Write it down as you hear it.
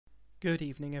Good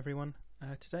evening, everyone.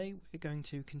 Today we're going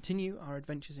to continue our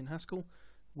adventures in Haskell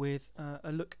with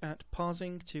a look at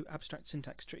parsing to abstract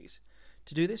syntax trees.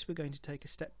 To do this, we're going to take a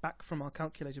step back from our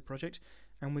calculator project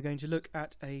and we're going to look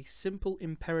at a simple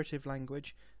imperative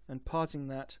language and parsing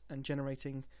that and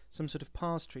generating some sort of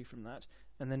parse tree from that,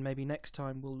 and then maybe next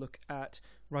time we'll look at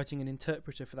writing an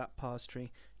interpreter for that parse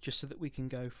tree just so that we can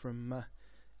go from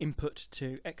input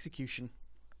to execution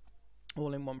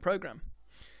all in one program.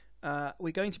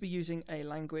 We're going to be using a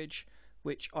language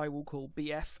which I will call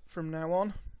BF from now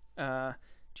on,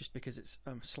 just because it's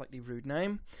a slightly rude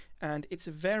name, and it's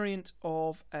a variant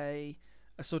of a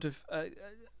sort of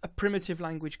a primitive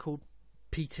language called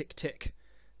ptick-tick,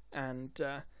 and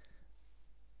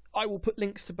I will put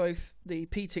links to both the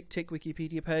ptick-tick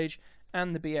Wikipedia page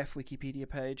and the BF Wikipedia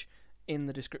page in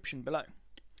the description below.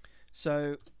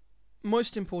 So,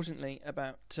 most importantly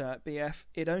about BF,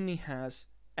 it only has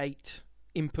 8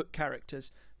 input characters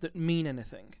that mean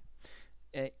anything.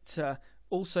 It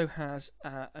also has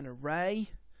an array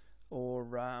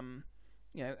or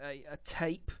a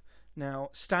tape. Now,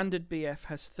 standard BF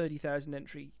has 30,000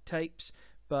 entry tapes,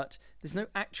 but there's no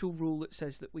actual rule that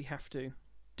says that we have to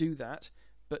do that.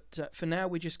 But for now,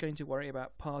 we're just going to worry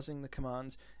about parsing the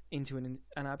commands into an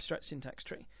abstract syntax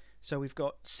tree. So we've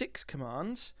got 6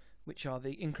 commands, which are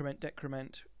the increment,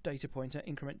 decrement, data pointer,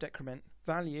 increment, decrement,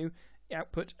 value,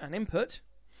 output and input,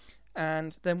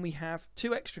 and then we have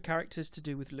 2 extra characters to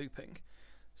do with looping.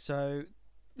 So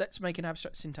let's make an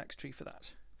abstract syntax tree for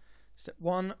that. Step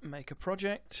 1, make a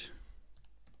project,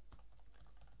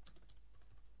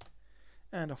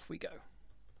 and off we go.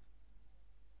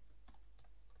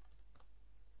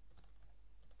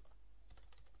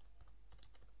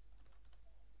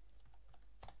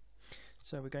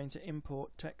 So we're going to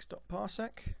import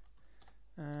text.parsec,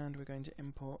 and we're going to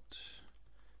import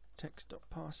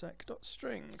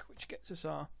text.parsec.string, which gets us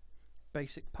our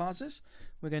basic parsers.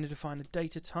 We're going to define a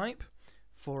data type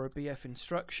for a BF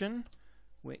instruction,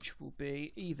 which will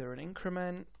be either an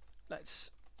increment.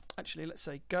 Let's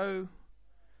say go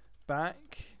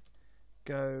back,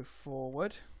 go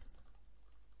forward,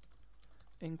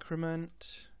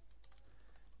 increment,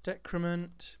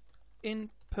 decrement,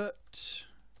 input,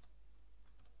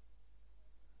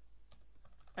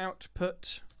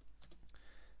 output.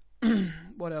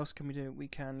 What else can we do? We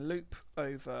can loop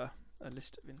over a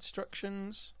list of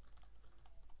instructions,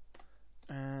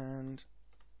 and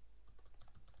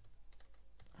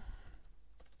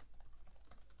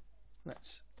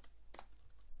let's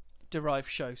derive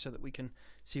show so that we can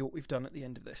see what we've done at the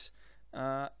end of this.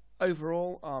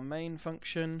 Overall, our main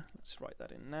function, let's write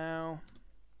that in now,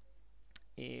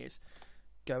 is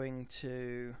going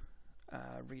to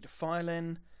read a file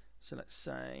in. So let's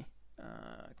say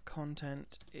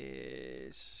content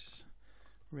is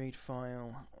read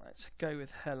file. Let's go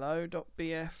with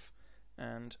hello.bf,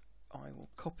 and I will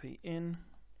copy in.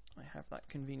 I have that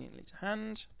conveniently to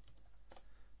hand.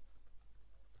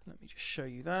 Let me just show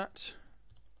you that.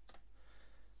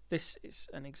 This is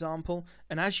an example,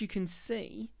 and as you can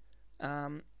see,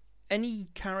 any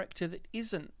character that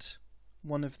isn't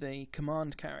one of the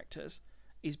command characters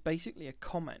is basically a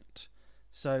comment.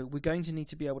 So we're going to need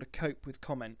to be able to cope with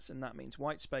comments, and that means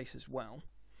white space as well.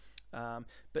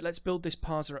 But let's build this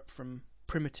parser up from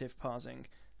primitive parsing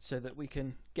so that we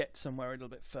can get somewhere a little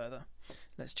bit further.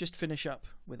 Let's just finish up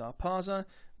with our parser.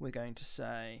 We're going to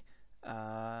say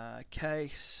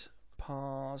case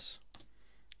parse.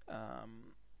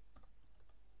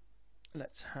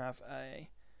 Let's have a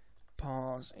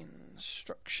parse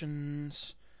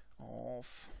instructions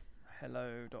of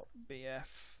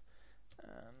hello.bf.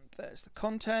 And there's the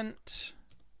content,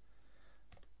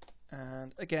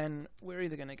 and again we're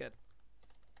either going to get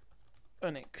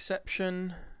an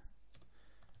exception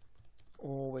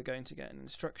or we're going to get an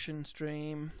instruction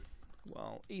stream.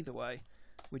 Well, either way,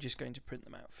 we're just going to print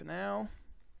them out for now.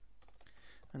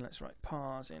 And let's write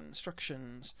parse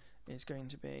instructions is going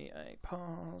to be a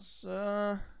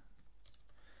parser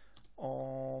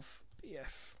of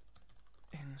BF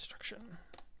instruction.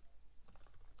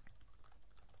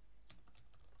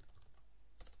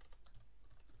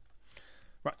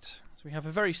 Right, so we have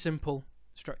a very simple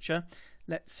structure.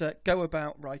 Let's go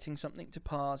about writing something to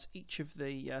parse each of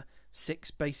the 6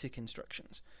 basic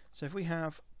instructions. So if we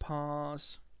have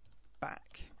parse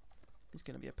back, it's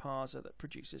going to be a parser that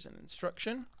produces an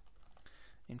instruction.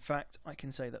 In fact, I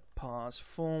can say that parse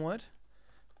forward,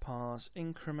 parse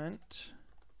increment,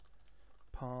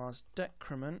 parse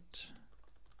decrement,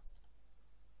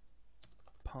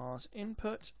 parse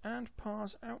input, and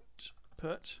parse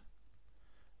output.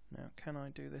 Now, can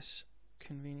I do this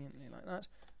conveniently like that?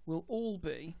 Will all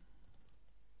be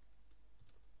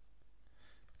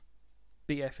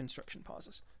BF instruction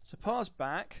parsers. So parse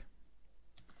back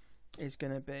is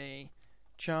going to be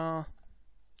char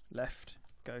left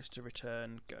goes to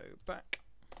return go back.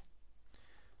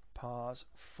 Parse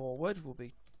forward will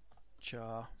be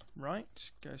char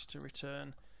right goes to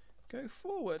return go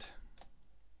forward.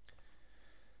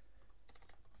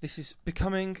 This is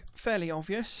becoming fairly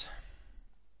obvious.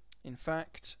 In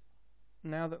fact,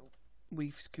 now that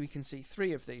we can see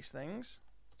 3 of these things,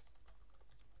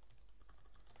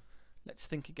 let's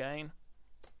think again,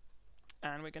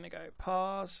 and we're going to go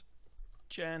parse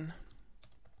gen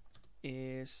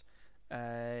is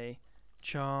a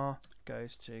char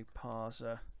goes to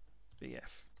parser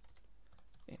BF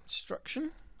instruction,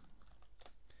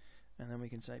 and then we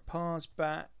can say parse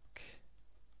back.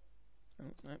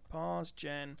 Oh, no, parse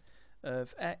gen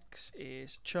of x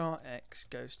is char x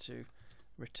goes to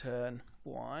return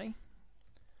y.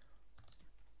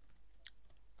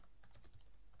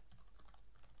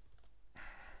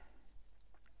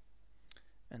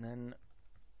 And then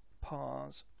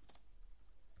parse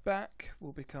back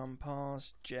will become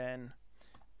parse gen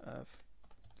of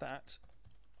that,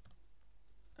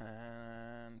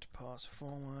 and parse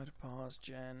forward parse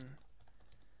gen,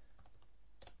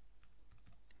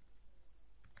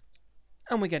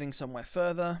 and we're getting somewhere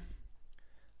further.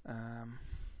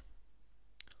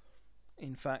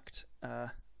 In fact,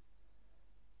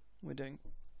 we're doing,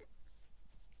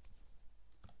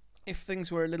 if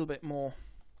things were a little bit more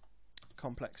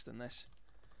complex than this,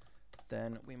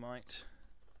 then we might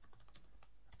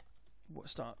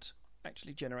start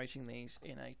actually generating these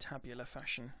in a tabular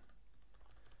fashion.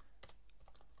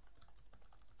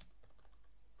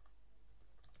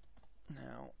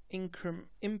 Now,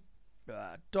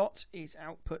 dot is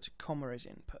output, comma is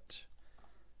input.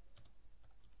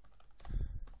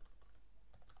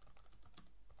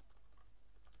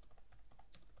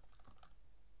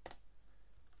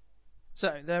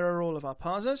 So there are all of our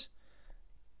parsers,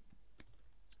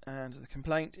 and the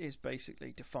complaint is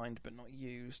basically defined but not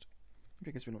used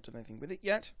because we've not done anything with it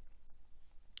yet.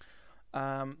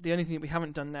 The only thing that we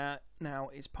haven't done now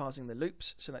is parsing the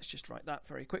loops, so let's just write that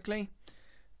very quickly.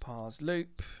 Parse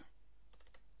loop,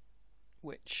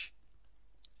 which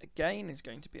again is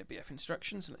going to be a BF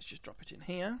instruction, so let's just drop it in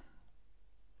here.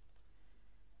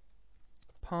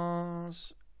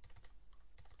 Parse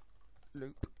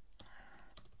loop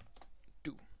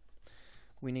do.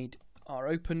 We need our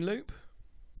open loop.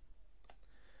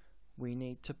 We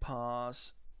need to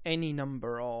parse any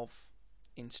number of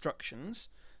instructions.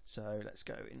 So let's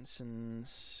go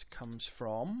instance comes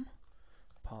from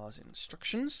parse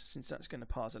instructions. Since that's going to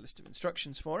parse a list of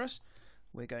instructions for us,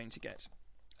 we're going to get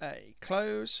a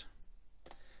close,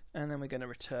 and then we're going to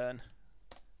return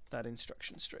that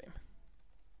instruction stream.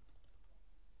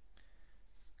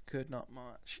 Could not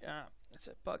much. It's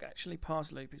a bug actually.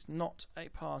 Parse loop is not a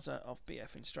parser of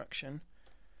BF instruction.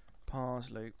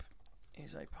 Parse loop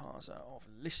is a parser of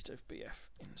list of BF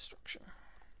instruction.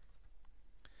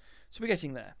 So we're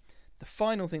getting there. The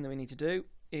final thing that we need to do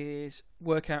is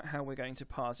work out how we're going to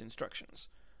parse instructions.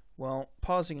 Well,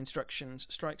 parsing instructions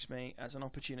strikes me as an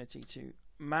opportunity to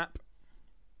map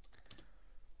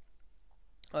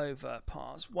over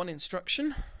parse one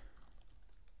instruction,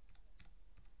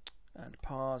 and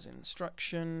parse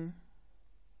instruction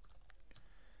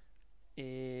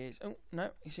is, oh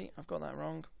no, you see I've got that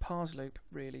wrong. Parse loop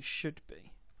really should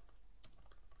be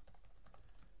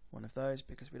one of those,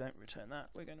 because we don't return that,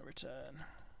 we're going to return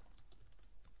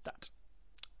that.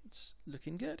 It's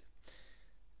looking good.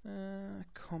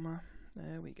 Comma,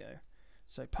 there we go.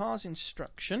 So parse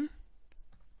instruction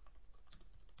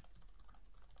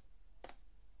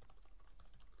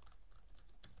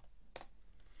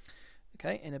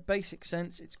okay, in a basic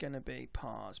sense it's going to be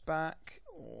parse back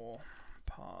or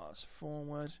parse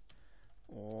forward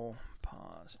or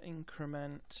parse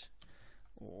increment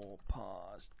or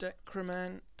parse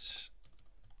decrement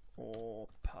or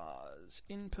parse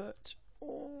input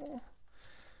or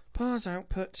parse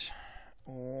output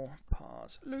or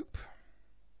parse loop,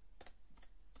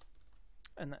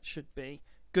 and that should be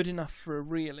good enough for a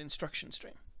real instruction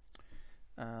stream.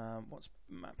 What's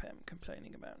mapm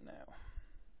complaining about now?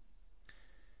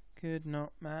 Could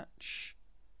not match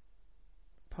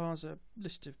parser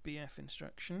list of BF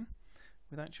instruction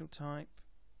with actual type.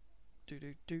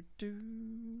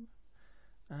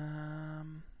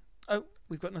 Oh,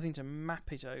 we've got nothing to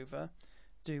map it over,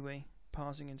 do we?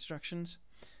 Parsing instructions.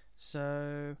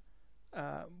 So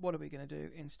what are we going to do?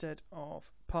 Instead of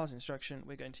parse instruction,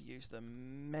 we're going to use the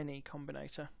many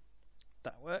combinator.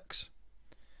 That works.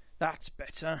 That's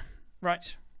better.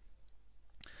 Right.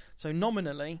 So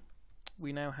nominally,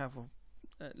 we now have,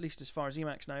 at least as far as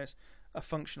Emacs knows, a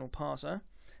functional parser,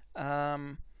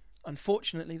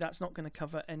 Unfortunately, that's not going to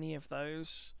cover any of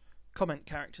those comment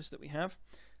characters that we have.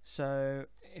 So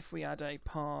if we add a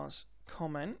parse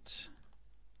comment,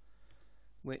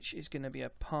 which is going to be a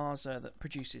parser that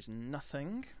produces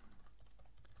nothing,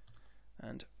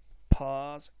 and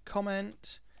parse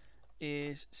comment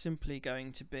is simply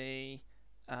going to be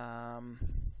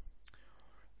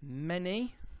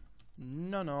many,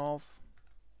 none of,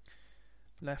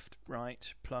 left,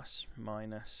 right, plus,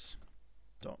 minus,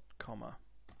 dot, comma,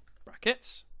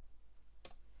 brackets.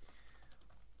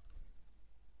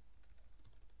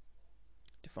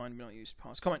 Defined but not used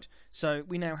parse comment. So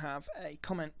we now have a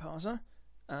comment parser.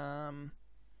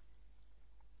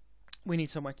 We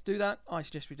need somewhere to do that. I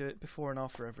suggest we do it before and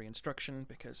after every instruction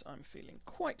because I'm feeling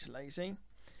quite lazy.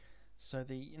 So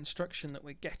the instruction that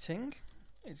we're getting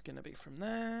is going to be from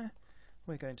there.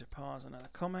 We're going to parse another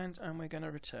comment and we're going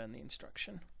to return the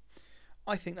instruction.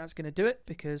 I think that's going to do it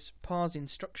because Parse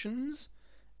Instructions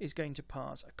is going to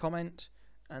parse a comment,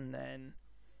 and then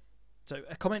so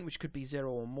a comment which could be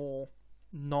 0 or more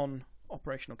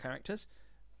non-operational characters,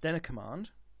 then a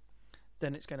command,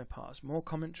 then it's going to parse more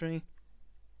commentary,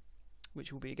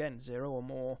 which will be again 0 or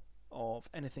more of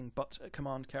anything but a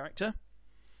command character.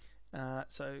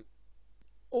 So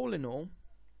all in all,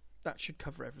 that should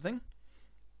cover everything,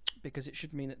 because it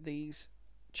should mean that these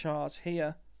chars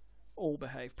here all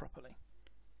behave properly.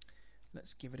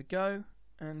 Let's give it a go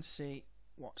and see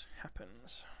what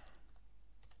happens.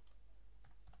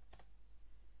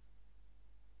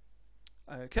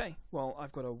 Okay, well,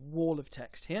 I've got a wall of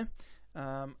text here.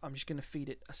 I'm just going to feed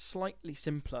it a slightly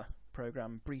simpler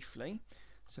program briefly.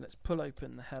 So let's pull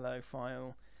open the hello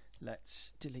file.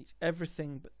 Let's delete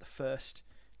everything but the first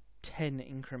 10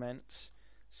 increments.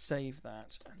 Save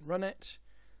that and run it.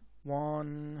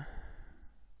 1,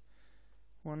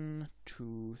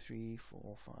 2, 3,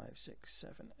 4, 5, 6,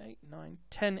 7, 8, 9,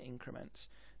 10 increments.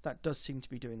 That does seem to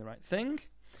be doing the right thing.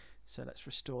 So let's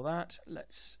restore that.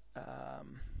 Let's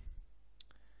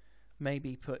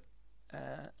maybe put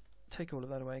take all of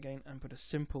that away again and put a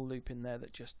simple loop in there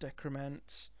that just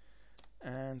decrements,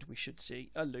 and we should see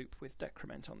a loop with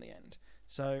decrement on the end.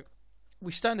 So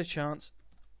we stand a chance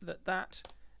that that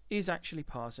is actually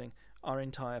parsing our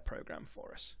entire program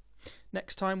for us.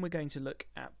 Next time we're going to look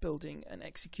at building an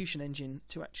execution engine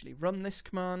to actually run this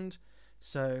command,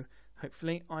 so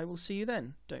hopefully I will see you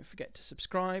then. Don't forget to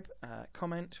subscribe,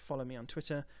 comment, follow me on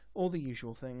Twitter, all the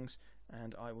usual things,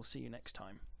 and I will see you next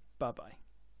time. Bye bye.